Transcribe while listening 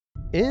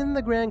In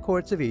the grand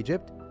courts of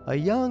Egypt, a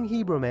young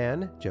Hebrew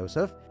man,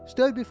 Joseph,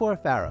 stood before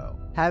Pharaoh,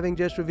 having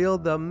just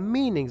revealed the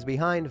meanings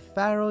behind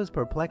Pharaoh's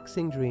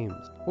perplexing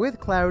dreams. With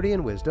clarity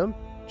and wisdom,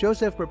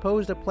 Joseph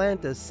proposed a plan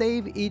to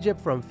save Egypt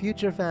from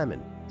future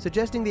famine,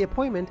 suggesting the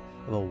appointment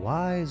of a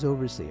wise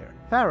overseer.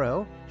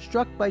 Pharaoh,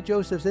 struck by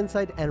Joseph's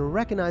insight and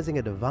recognizing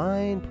a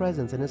divine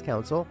presence in his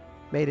council,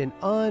 made an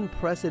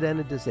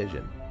unprecedented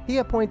decision. He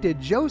appointed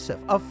Joseph,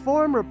 a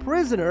former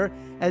prisoner,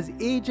 as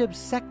Egypt's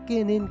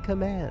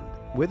second-in-command.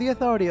 With the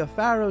authority of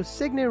Pharaoh's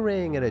signet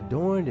ring and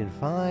adorned in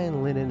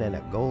fine linen and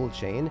a gold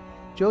chain,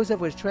 Joseph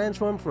was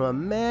transformed from a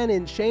man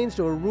in chains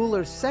to a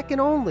ruler second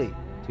only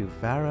to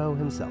Pharaoh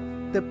himself.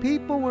 The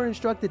people were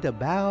instructed to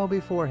bow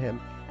before him,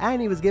 and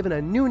he was given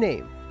a new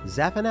name,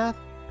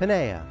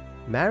 Zaphanath-Paneah.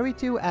 Married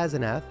to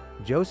Asenath,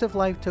 Joseph's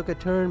life took a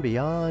turn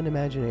beyond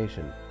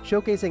imagination,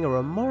 showcasing a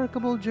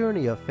remarkable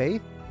journey of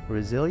faith,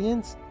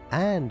 resilience,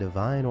 and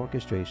divine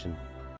orchestration.